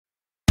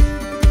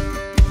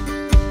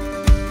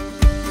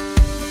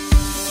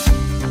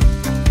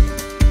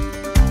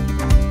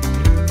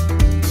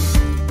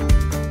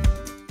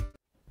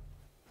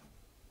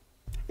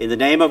In the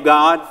name of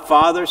God,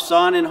 Father,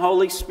 Son, and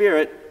Holy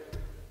Spirit,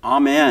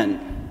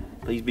 Amen.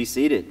 Please be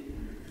seated.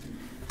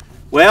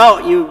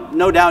 Well, you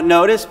no doubt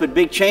noticed, but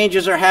big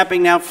changes are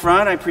happening out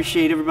front. I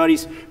appreciate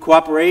everybody's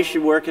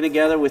cooperation, working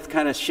together with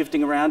kind of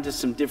shifting around to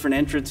some different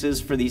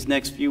entrances for these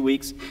next few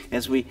weeks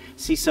as we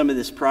see some of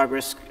this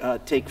progress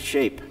take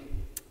shape.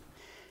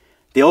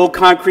 The old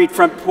concrete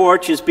front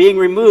porch is being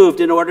removed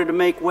in order to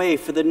make way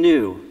for the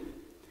new.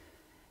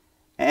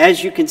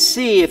 As you can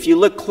see, if you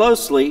look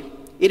closely,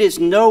 it is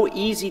no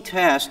easy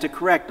task to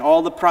correct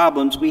all the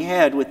problems we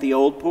had with the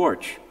old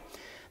porch.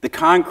 The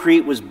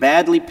concrete was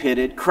badly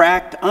pitted,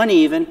 cracked,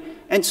 uneven,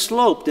 and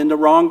sloped in the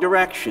wrong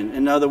direction.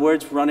 In other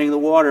words, running the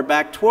water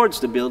back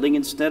towards the building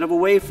instead of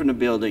away from the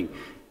building.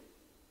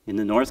 In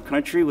the North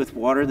Country, with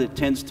water that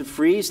tends to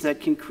freeze, that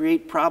can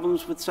create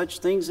problems with such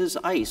things as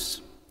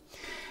ice.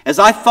 As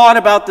I thought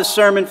about the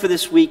sermon for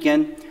this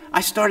weekend,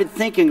 I started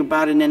thinking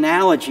about an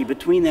analogy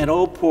between that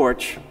old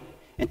porch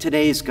and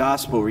today's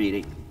gospel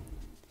reading.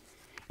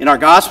 In our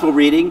gospel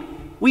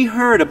reading, we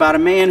heard about a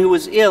man who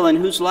was ill and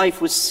whose life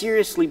was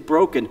seriously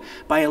broken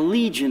by a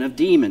legion of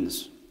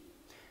demons.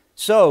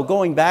 So,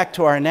 going back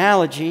to our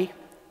analogy,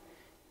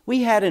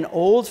 we had an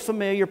old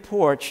familiar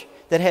porch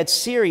that had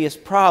serious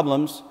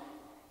problems,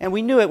 and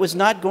we knew it was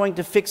not going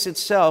to fix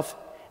itself,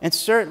 and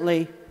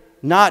certainly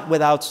not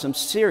without some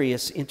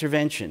serious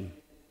intervention.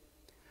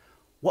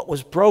 What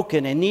was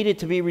broken and needed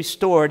to be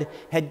restored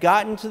had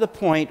gotten to the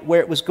point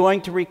where it was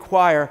going to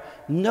require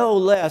no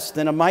less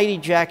than a mighty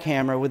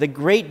jackhammer with a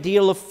great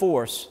deal of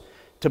force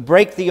to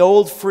break the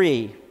old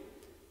free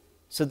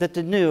so that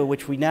the new,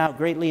 which we now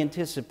greatly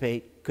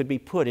anticipate, could be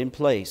put in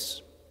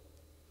place.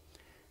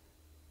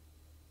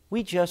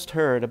 We just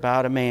heard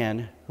about a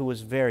man who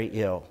was very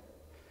ill,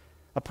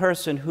 a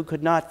person who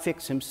could not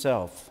fix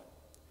himself,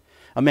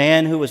 a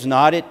man who was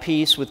not at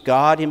peace with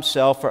God,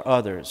 himself, or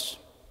others.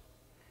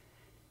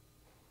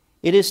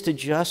 It is to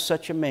just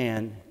such a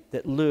man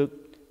that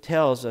Luke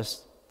tells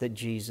us that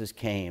Jesus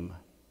came.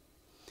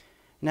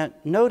 Now,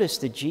 notice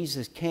that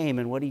Jesus came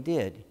and what he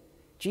did.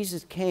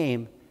 Jesus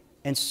came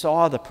and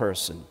saw the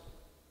person.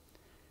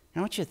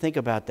 Now, I want you to think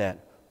about that.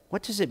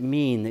 What does it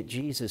mean that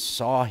Jesus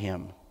saw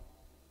him?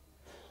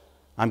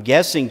 I'm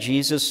guessing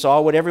Jesus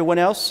saw what everyone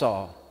else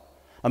saw.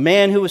 A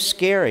man who was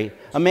scary,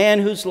 a man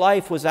whose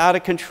life was out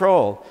of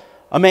control,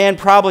 a man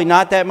probably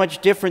not that much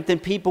different than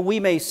people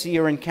we may see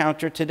or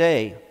encounter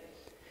today.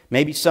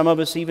 Maybe some of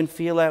us even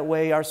feel that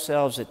way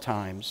ourselves at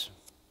times.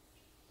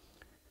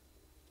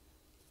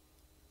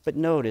 But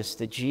notice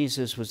that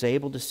Jesus was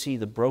able to see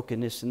the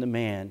brokenness in the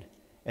man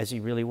as he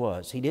really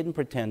was. He didn't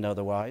pretend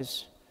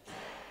otherwise.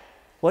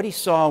 What he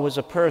saw was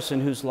a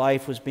person whose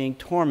life was being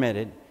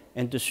tormented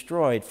and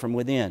destroyed from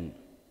within.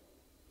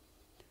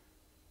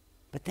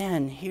 But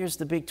then, here's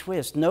the big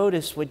twist.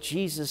 Notice what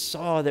Jesus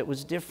saw that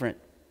was different.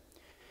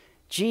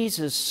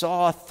 Jesus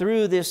saw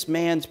through this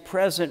man's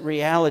present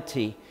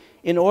reality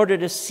in order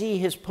to see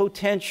his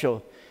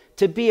potential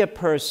to be a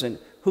person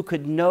who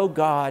could know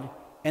God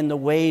and the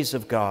ways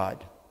of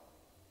God.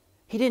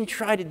 He didn't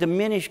try to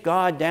diminish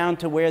God down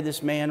to where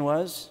this man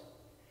was.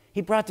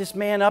 He brought this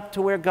man up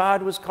to where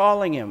God was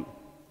calling him.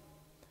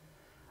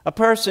 A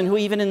person who,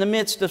 even in the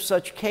midst of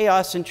such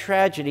chaos and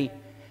tragedy,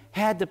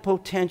 had the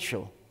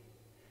potential.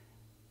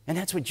 And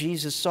that's what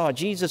Jesus saw.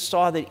 Jesus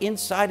saw that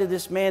inside of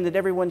this man that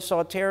everyone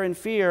saw terror and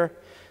fear,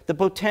 the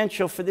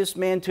potential for this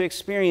man to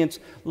experience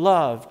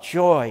love,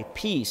 joy,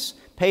 peace,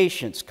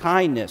 patience,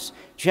 kindness,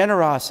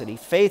 generosity,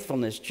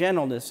 faithfulness,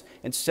 gentleness,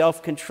 and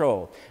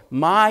self-control.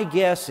 My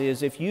guess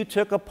is if you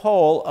took a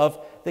poll of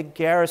the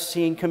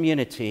Gerasene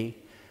community,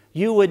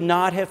 you would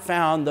not have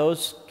found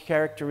those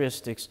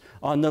characteristics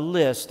on the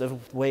list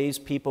of ways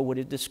people would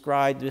have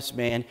described this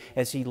man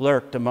as he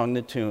lurked among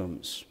the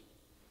tombs.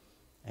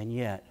 And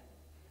yet,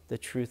 the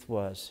truth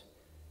was,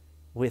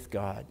 with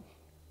God,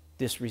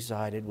 this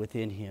resided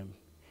within him,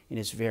 in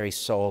his very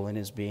soul and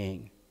his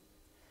being.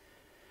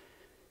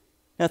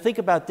 Now think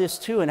about this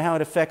too and how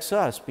it affects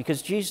us,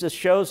 because Jesus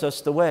shows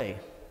us the way.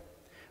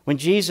 When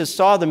Jesus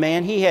saw the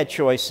man, he had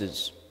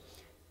choices.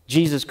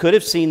 Jesus could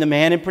have seen the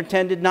man and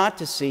pretended not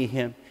to see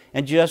him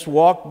and just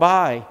walked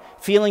by,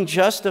 feeling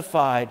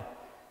justified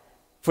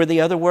for the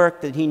other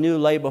work that he knew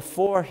lay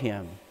before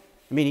him.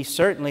 I mean, he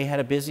certainly had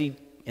a busy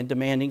and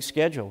demanding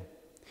schedule.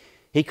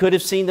 He could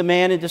have seen the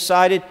man and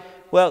decided,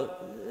 well,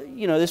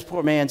 you know, this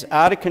poor man's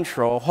out of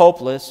control,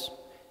 hopeless,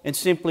 and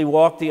simply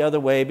walk the other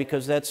way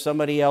because that's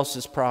somebody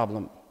else's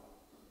problem.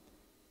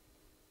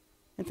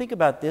 And think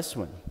about this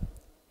one.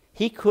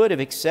 He could have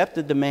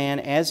accepted the man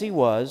as he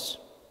was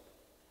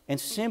and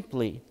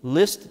simply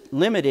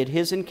limited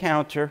his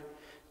encounter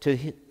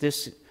to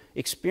this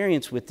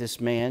experience with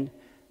this man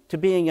to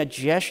being a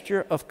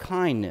gesture of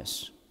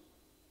kindness,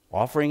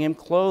 offering him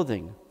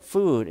clothing,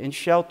 food, and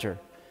shelter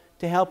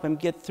to help him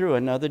get through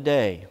another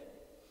day.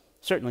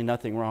 Certainly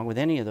nothing wrong with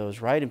any of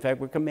those, right? In fact,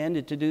 we're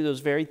commanded to do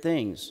those very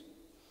things.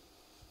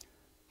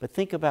 But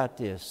think about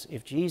this.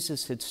 If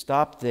Jesus had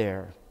stopped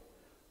there,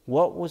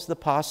 what was the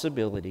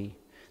possibility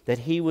that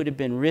he would have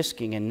been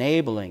risking,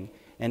 enabling,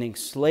 and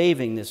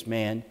enslaving this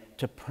man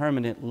to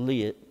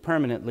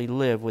permanently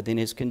live within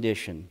his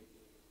condition.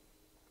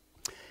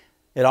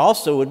 It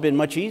also would have been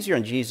much easier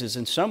on Jesus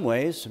in some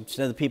ways.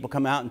 Instead of the people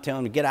come out and tell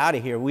him, get out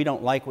of here, we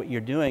don't like what you're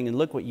doing, and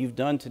look what you've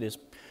done to this,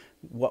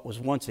 what was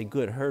once a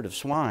good herd of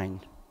swine.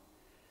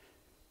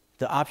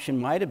 The option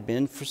might have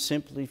been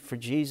simply for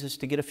Jesus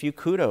to get a few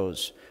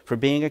kudos for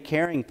being a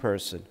caring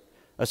person,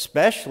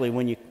 especially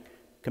when you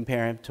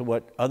compare him to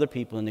what other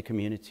people in the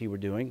community were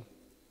doing.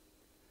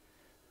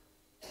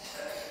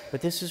 But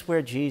this is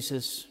where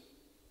Jesus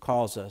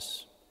calls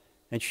us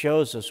and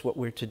shows us what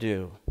we're to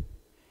do.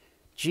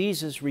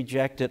 Jesus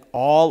rejected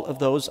all of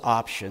those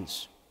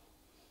options.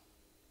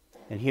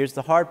 And here's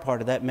the hard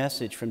part of that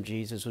message from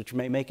Jesus, which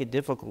may make it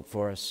difficult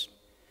for us.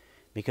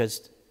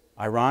 Because,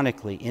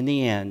 ironically, in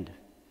the end,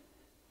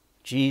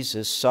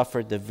 Jesus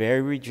suffered the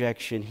very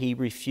rejection he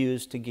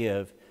refused to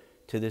give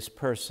to this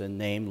person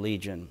named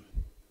Legion.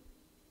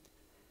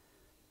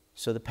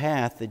 So the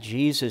path that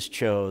Jesus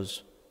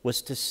chose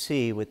was to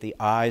see with the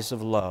eyes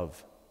of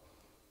love,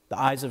 the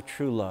eyes of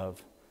true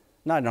love,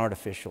 not an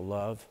artificial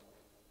love,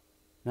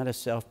 not a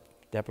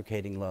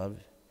self-deprecating love,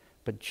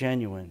 but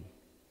genuine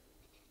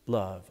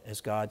love as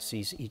God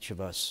sees each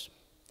of us.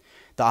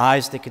 The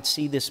eyes that could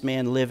see this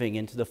man living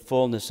into the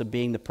fullness of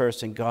being the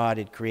person God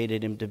had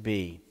created him to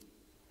be.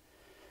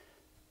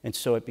 And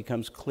so it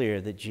becomes clear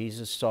that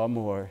Jesus saw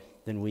more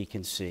than we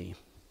can see.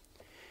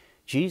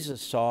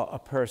 Jesus saw a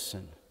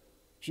person.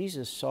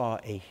 Jesus saw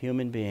a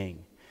human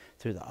being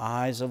through the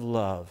eyes of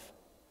love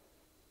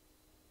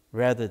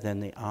rather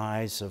than the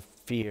eyes of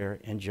fear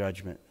and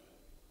judgment.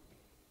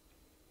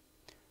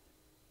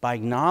 By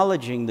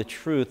acknowledging the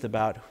truth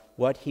about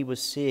what he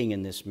was seeing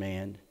in this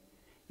man,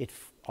 it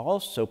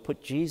also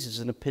put Jesus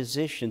in a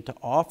position to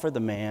offer the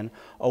man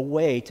a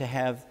way to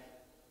have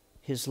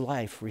his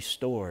life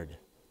restored.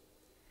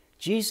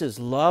 Jesus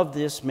loved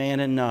this man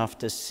enough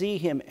to see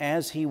him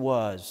as he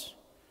was,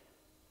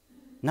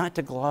 not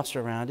to gloss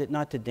around it,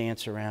 not to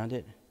dance around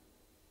it.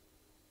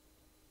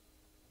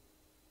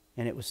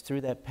 And it was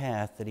through that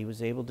path that he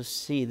was able to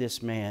see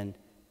this man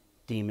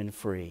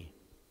demon-free.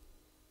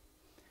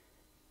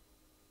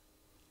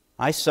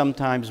 I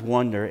sometimes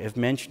wonder if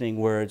mentioning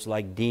words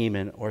like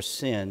demon or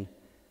sin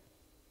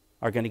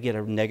are going to get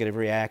a negative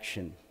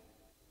reaction.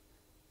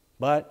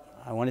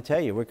 But I want to tell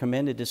you, we're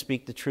commanded to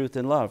speak the truth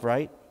in love,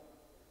 right?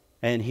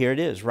 And here it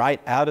is, right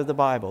out of the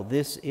Bible.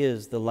 This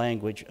is the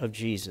language of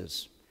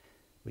Jesus.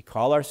 We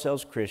call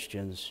ourselves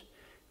Christians.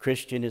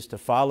 Christian is to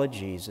follow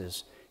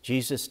Jesus.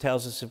 Jesus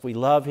tells us if we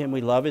love him, we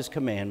love his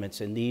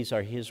commandments, and these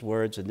are his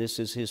words, and this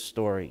is his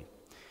story.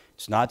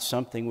 It's not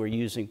something we're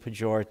using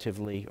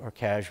pejoratively or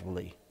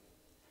casually.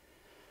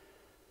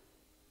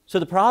 So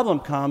the problem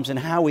comes in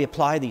how we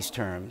apply these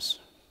terms.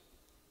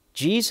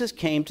 Jesus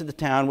came to the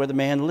town where the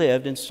man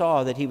lived and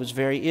saw that he was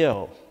very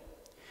ill.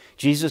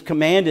 Jesus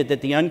commanded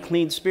that the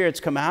unclean spirits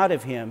come out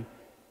of him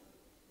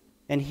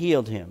and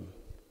healed him.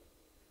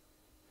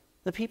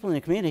 The people in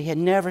the community had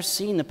never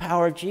seen the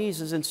power of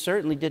Jesus and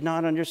certainly did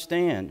not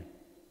understand.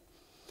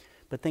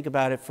 But think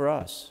about it for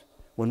us.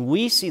 When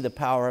we see the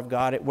power of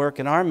God at work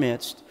in our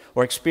midst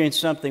or experience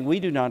something we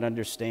do not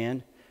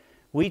understand,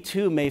 we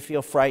too may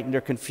feel frightened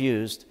or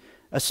confused,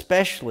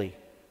 especially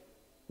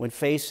when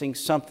facing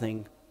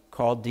something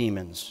called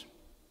demons.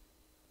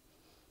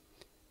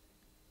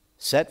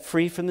 Set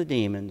free from the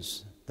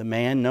demons, the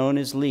man known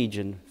as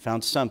Legion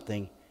found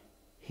something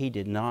he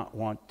did not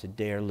want to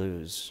dare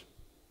lose.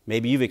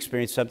 Maybe you've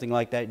experienced something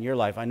like that in your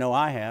life. I know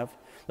I have.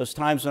 Those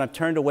times when I've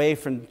turned away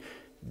from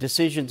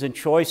decisions and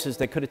choices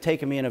that could have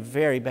taken me in a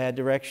very bad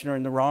direction or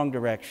in the wrong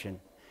direction.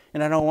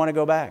 And I don't want to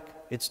go back.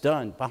 It's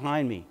done,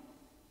 behind me.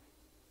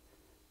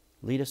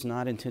 Lead us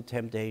not into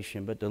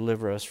temptation, but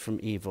deliver us from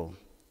evil.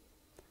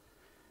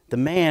 The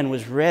man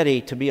was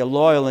ready to be a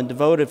loyal and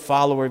devoted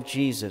follower of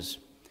Jesus.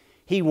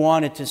 He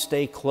wanted to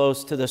stay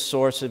close to the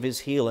source of his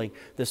healing,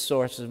 the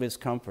source of his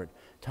comfort.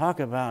 Talk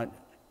about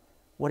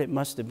what it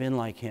must have been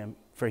like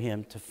for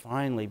him to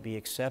finally be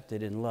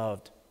accepted and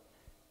loved.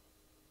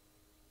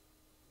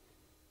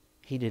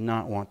 He did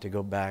not want to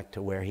go back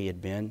to where he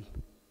had been.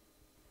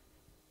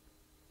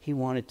 He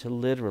wanted to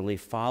literally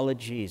follow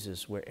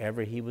Jesus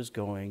wherever he was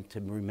going, to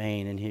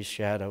remain in his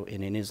shadow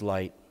and in his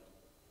light.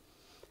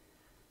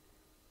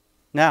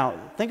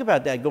 Now, think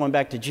about that, going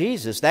back to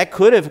Jesus. That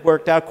could have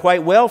worked out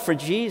quite well for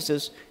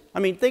Jesus. I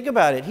mean, think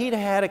about it. He'd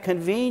had a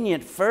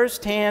convenient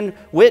first-hand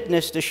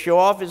witness to show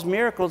off his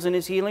miracles and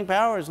his healing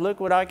powers. Look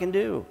what I can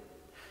do.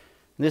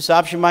 This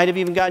option might have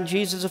even gotten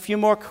Jesus a few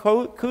more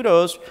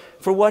kudos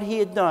for what he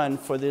had done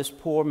for this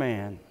poor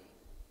man.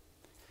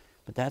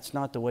 But that's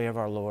not the way of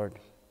our Lord.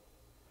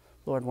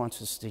 The Lord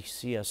wants us to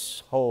see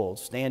us whole,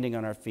 standing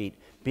on our feet,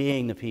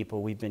 being the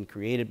people we've been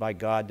created by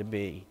God to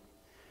be.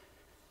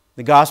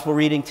 The gospel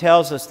reading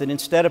tells us that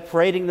instead of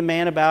parading the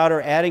man about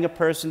or adding a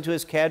person to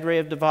his cadre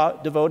of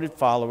devoted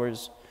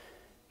followers,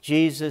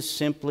 Jesus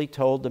simply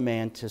told the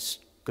man to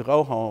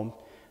go home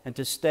and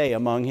to stay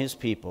among his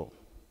people.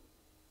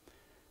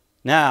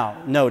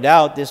 Now, no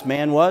doubt this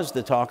man was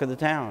the talk of the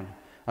town,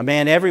 a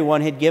man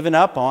everyone had given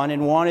up on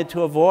and wanted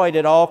to avoid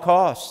at all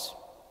costs.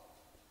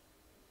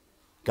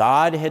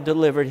 God had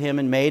delivered him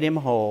and made him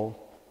whole,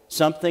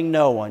 something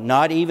no one,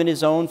 not even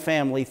his own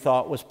family,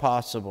 thought was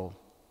possible.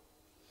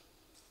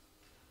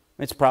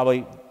 It's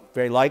probably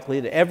very likely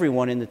that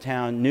everyone in the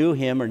town knew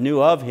him or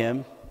knew of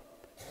him,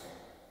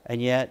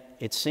 and yet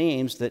it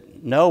seems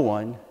that no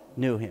one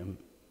knew him.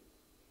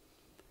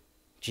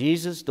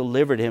 Jesus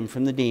delivered him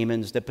from the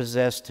demons that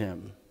possessed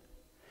him.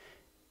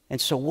 And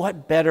so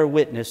what better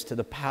witness to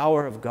the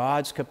power of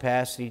God's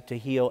capacity to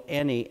heal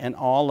any and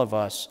all of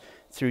us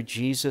through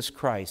Jesus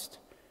Christ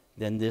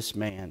than this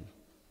man?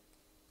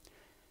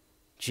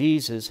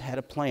 Jesus had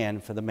a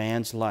plan for the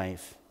man's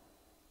life,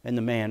 and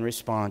the man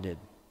responded.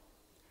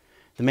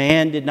 The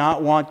man did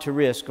not want to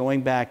risk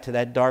going back to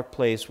that dark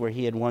place where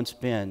he had once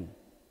been.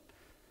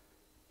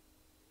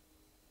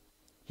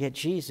 Yet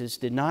Jesus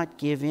did not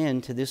give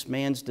in to this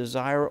man's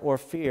desire or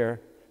fear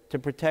to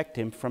protect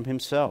him from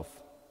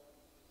himself.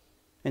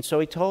 And so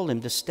he told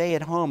him to stay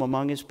at home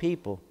among his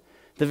people,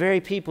 the very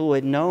people who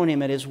had known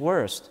him at his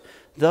worst,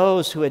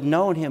 those who had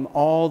known him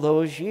all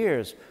those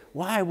years.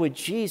 Why would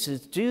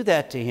Jesus do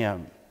that to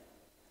him?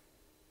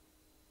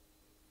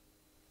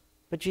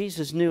 But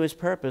Jesus knew his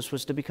purpose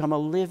was to become a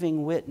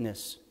living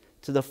witness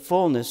to the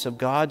fullness of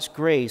God's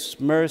grace,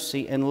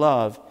 mercy, and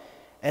love,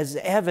 as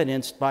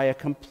evidenced by a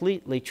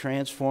completely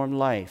transformed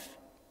life.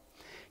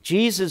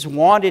 Jesus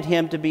wanted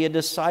him to be a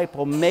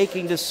disciple,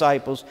 making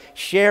disciples,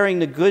 sharing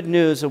the good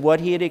news of what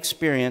he had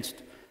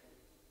experienced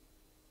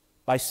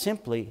by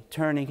simply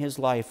turning his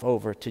life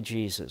over to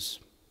Jesus.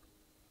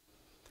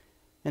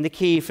 And the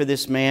key for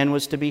this man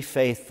was to be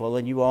faithful,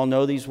 and you all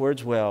know these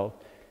words well.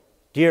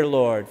 Dear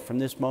Lord, from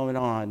this moment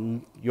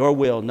on, your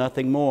will,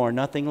 nothing more,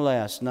 nothing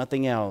less,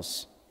 nothing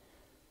else.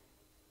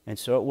 And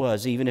so it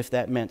was, even if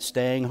that meant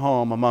staying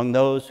home among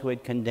those who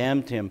had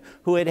condemned him,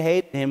 who had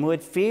hated him, who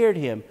had feared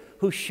him,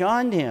 who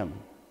shunned him,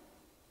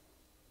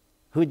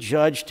 who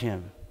judged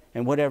him,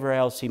 and whatever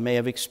else he may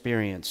have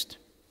experienced.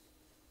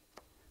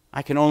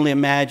 I can only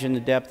imagine the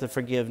depth of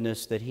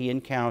forgiveness that he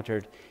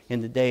encountered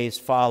in the days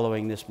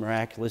following this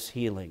miraculous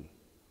healing.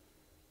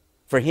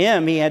 For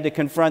him, he had to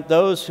confront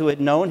those who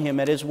had known him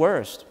at his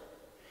worst.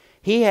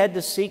 He had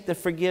to seek the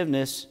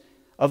forgiveness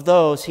of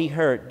those he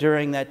hurt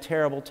during that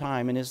terrible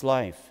time in his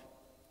life.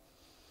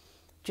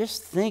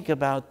 Just think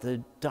about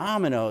the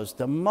dominoes,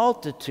 the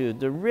multitude,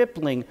 the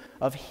rippling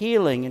of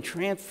healing and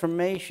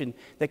transformation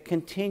that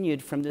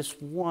continued from this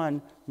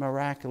one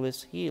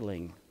miraculous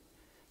healing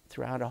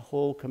throughout a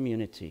whole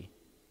community.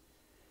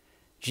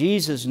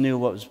 Jesus knew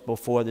what was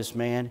before this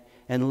man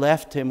and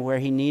left him where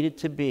he needed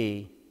to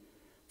be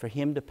for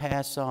him to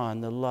pass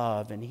on the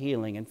love and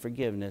healing and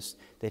forgiveness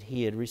that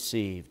he had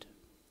received.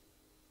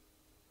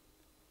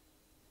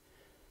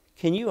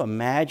 Can you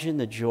imagine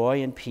the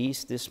joy and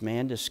peace this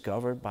man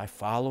discovered by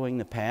following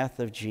the path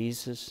of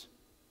Jesus,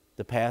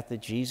 the path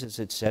that Jesus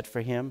had set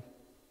for him?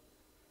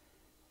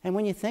 And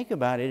when you think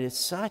about it, it's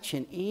such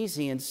an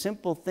easy and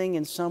simple thing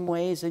in some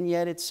ways, and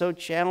yet it's so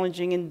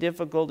challenging and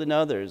difficult in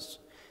others.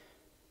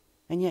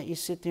 And yet you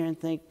sit there and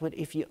think, but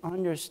if you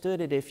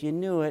understood it, if you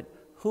knew it,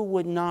 who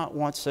would not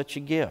want such a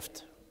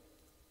gift?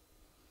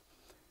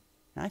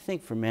 And I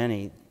think for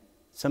many,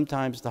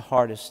 sometimes the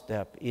hardest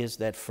step is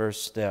that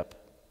first step.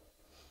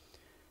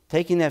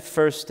 Taking that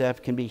first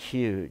step can be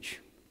huge.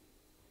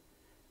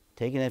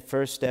 Taking that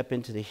first step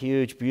into the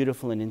huge,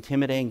 beautiful, and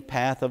intimidating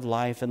path of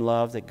life and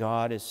love that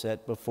God has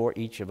set before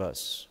each of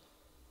us.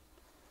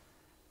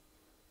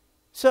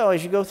 So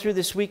as you go through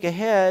this week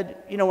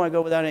ahead, you don't want to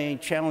go without any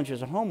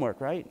challenges or homework,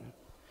 right?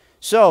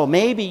 So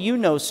maybe you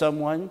know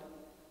someone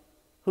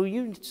who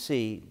you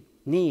see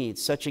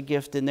needs such a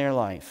gift in their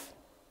life.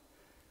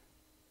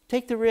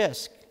 Take the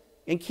risk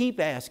and keep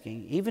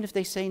asking, even if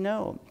they say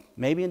no.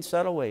 Maybe in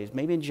subtle ways,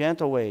 maybe in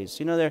gentle ways.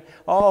 You know, there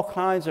are all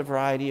kinds of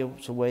variety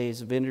of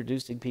ways of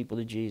introducing people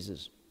to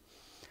Jesus.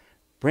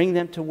 Bring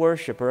them to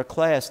worship or a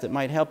class that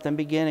might help them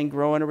begin and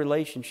grow in a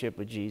relationship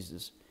with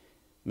Jesus.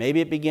 Maybe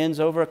it begins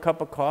over a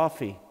cup of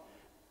coffee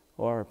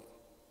or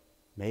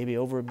maybe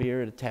over a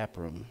beer at a tap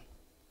room.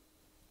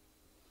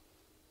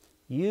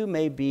 You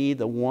may be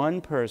the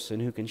one person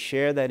who can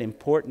share that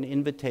important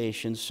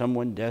invitation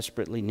someone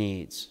desperately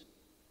needs.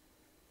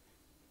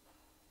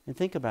 And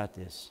think about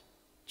this.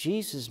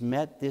 Jesus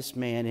met this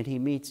man, and he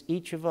meets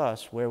each of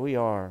us where we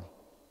are.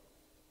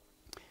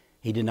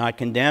 He did not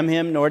condemn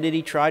him, nor did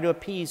he try to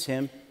appease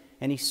him,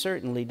 and he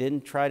certainly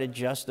didn't try to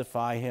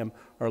justify him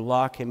or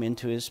lock him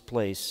into his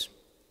place.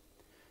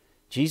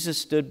 Jesus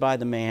stood by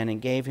the man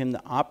and gave him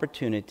the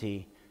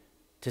opportunity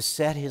to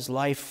set his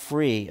life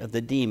free of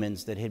the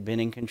demons that had been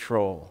in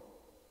control.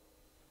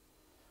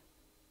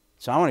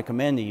 So I want to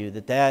commend to you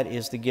that that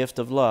is the gift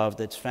of love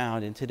that's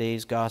found in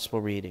today's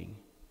gospel reading.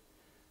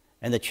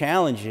 And the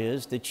challenge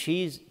is that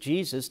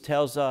Jesus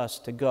tells us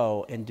to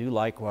go and do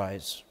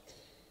likewise.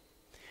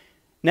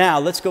 Now,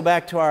 let's go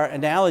back to our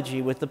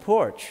analogy with the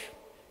porch.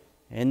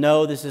 And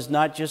no, this is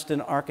not just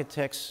an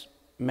architect's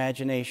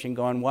imagination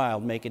gone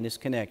wild making this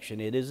connection.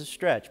 It is a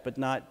stretch, but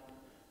not,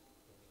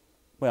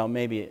 well,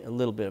 maybe a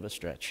little bit of a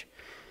stretch.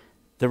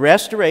 The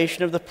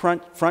restoration of the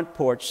front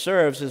porch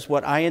serves as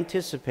what I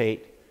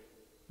anticipate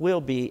will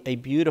be a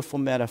beautiful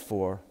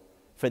metaphor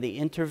for the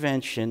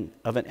intervention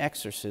of an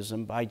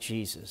exorcism by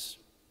Jesus.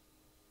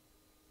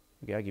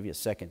 Okay, I'll give you a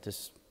second to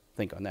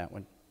think on that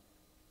one.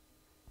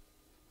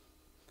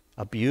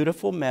 A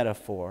beautiful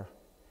metaphor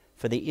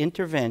for the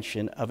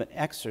intervention of an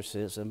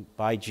exorcism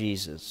by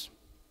Jesus.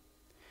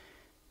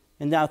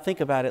 And now think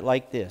about it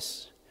like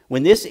this.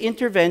 When this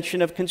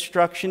intervention of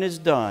construction is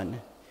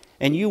done,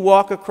 and you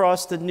walk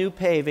across the new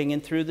paving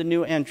and through the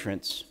new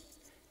entrance,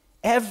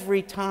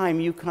 every time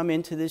you come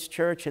into this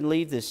church and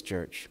leave this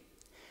church,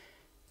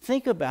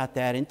 think about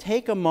that and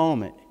take a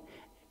moment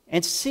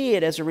and see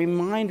it as a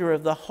reminder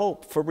of the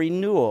hope for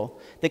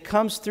renewal that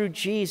comes through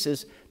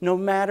Jesus, no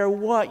matter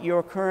what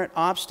your current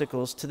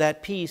obstacles to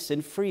that peace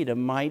and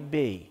freedom might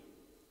be.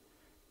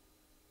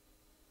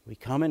 We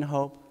come in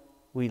hope,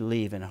 we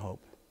leave in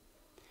hope.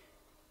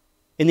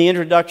 In the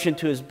introduction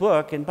to his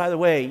book, and by the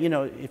way,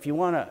 if you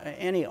want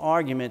any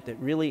argument that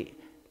really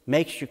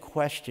makes you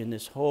question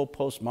this whole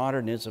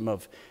postmodernism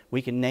of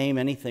we can name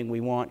anything we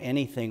want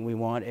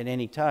at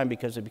any time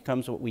because it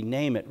becomes what we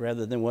name it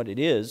rather than what it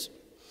is.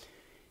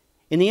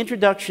 In the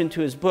introduction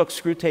to his book,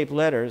 Screwtape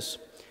Letters,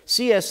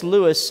 C.S.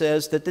 Lewis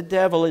says that the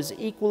devil is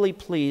equally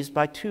pleased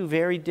by two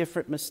very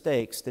different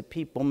mistakes that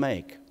people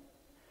make.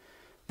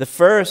 The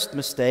first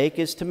mistake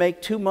is to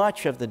make too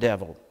much of the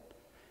devil,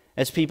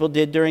 as people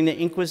did during the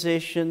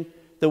Inquisition,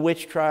 the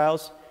witch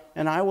trials,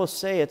 and I will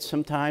say it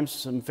sometimes,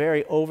 some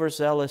very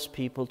overzealous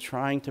people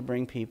trying to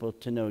bring people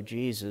to know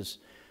Jesus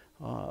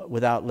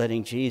without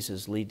letting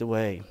Jesus lead the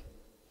way.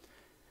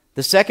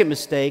 The second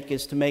mistake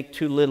is to make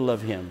too little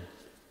of him,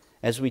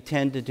 as we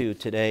tend to do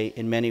today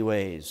in many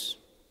ways.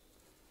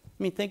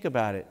 I mean, think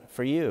about it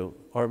for you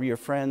or your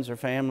friends or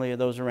family or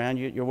those around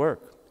you at your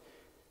work.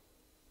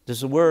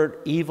 Does the word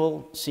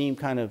evil seem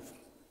kind of,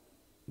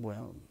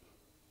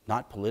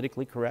 not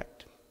politically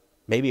correct?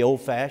 Maybe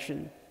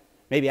old-fashioned?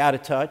 Maybe out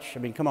of touch? I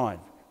mean, come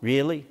on,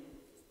 really?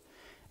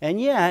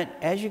 And yet,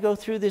 as you go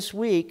through this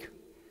week,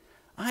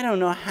 I don't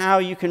know how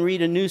you can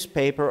read a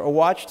newspaper or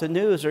watch the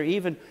news or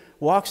even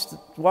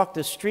walk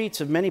the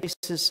streets of many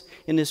places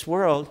in this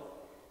world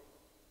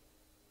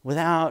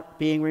without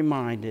being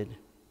reminded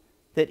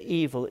that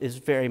evil is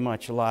very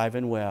much alive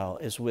and well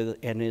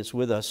and is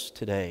with us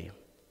today.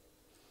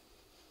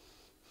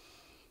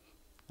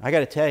 I got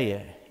to tell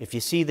you, if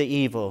you see the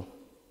evil,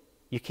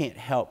 you can't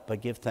help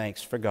but give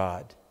thanks for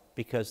God,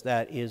 because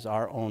that is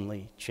our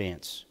only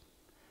chance.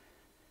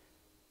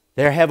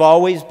 There have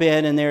always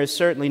been, and there is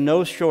certainly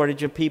no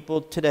shortage of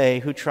people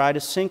today who try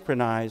to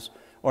synchronize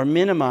or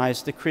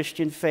minimize the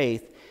Christian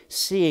faith,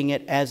 seeing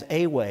it as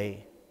a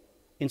way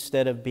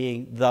instead of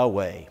being the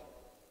way.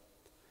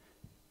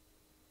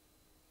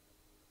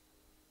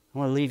 I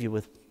want to leave you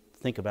with,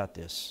 think about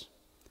this.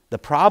 The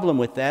problem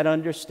with that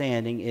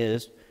understanding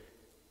is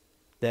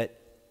that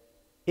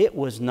it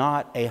was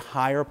not a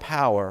higher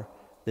power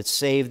that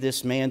saved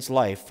this man's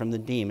life from the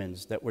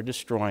demons that were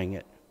destroying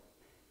it.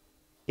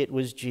 It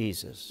was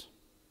Jesus,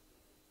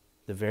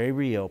 the very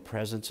real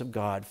presence of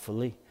God,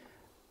 fully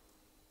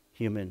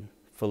human,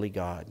 fully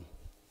God.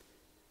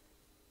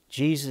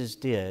 Jesus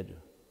did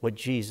what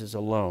Jesus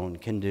alone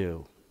can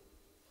do.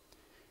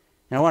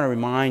 And I want to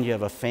remind you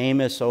of a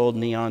famous old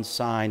neon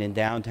sign in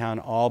downtown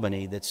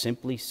Albany that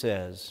simply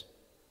says,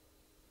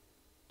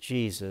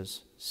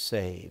 Jesus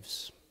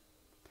saves.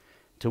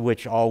 To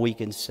which all we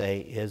can say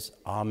is,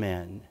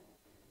 Amen.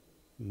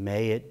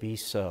 May it be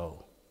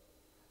so.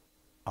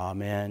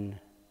 Amen.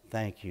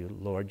 Thank you,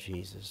 Lord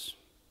Jesus.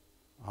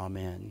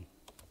 Amen.